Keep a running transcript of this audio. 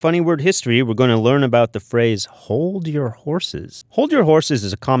Funny word history, we're going to learn about the phrase hold your horses. Hold your horses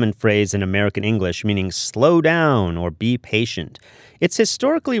is a common phrase in American English meaning slow down or be patient. It's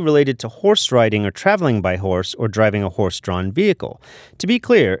historically related to horse riding or traveling by horse or driving a horse-drawn vehicle. To be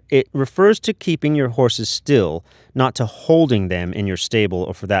clear, it refers to keeping your horses still, not to holding them in your stable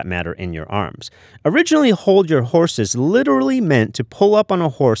or for that matter in your arms. Originally, hold your horses literally meant to pull up on a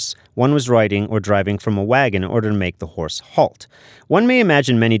horse one was riding or driving from a wagon in order to make the horse halt. One may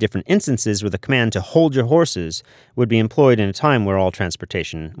imagine many different instances where the command to hold your horses would be employed in a time where all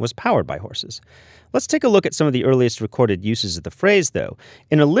transportation was powered by horses. Let's take a look at some of the earliest recorded uses of the phrase, though.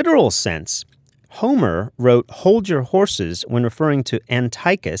 In a literal sense, Homer wrote hold your horses when referring to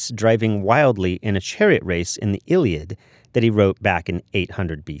Antiochus driving wildly in a chariot race in the Iliad that he wrote back in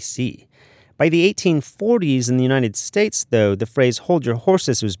 800 BC. By the 1840s in the United States, though, the phrase hold your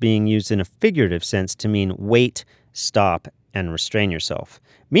horses was being used in a figurative sense to mean wait, stop, and restrain yourself.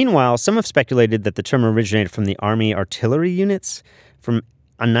 Meanwhile, some have speculated that the term originated from the Army artillery units. From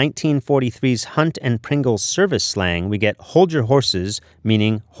 1943's Hunt and Pringles service slang, we get hold your horses,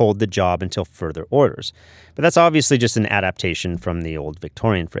 meaning hold the job until further orders. But that's obviously just an adaptation from the old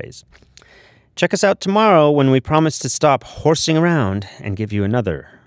Victorian phrase. Check us out tomorrow when we promise to stop horsing around and give you another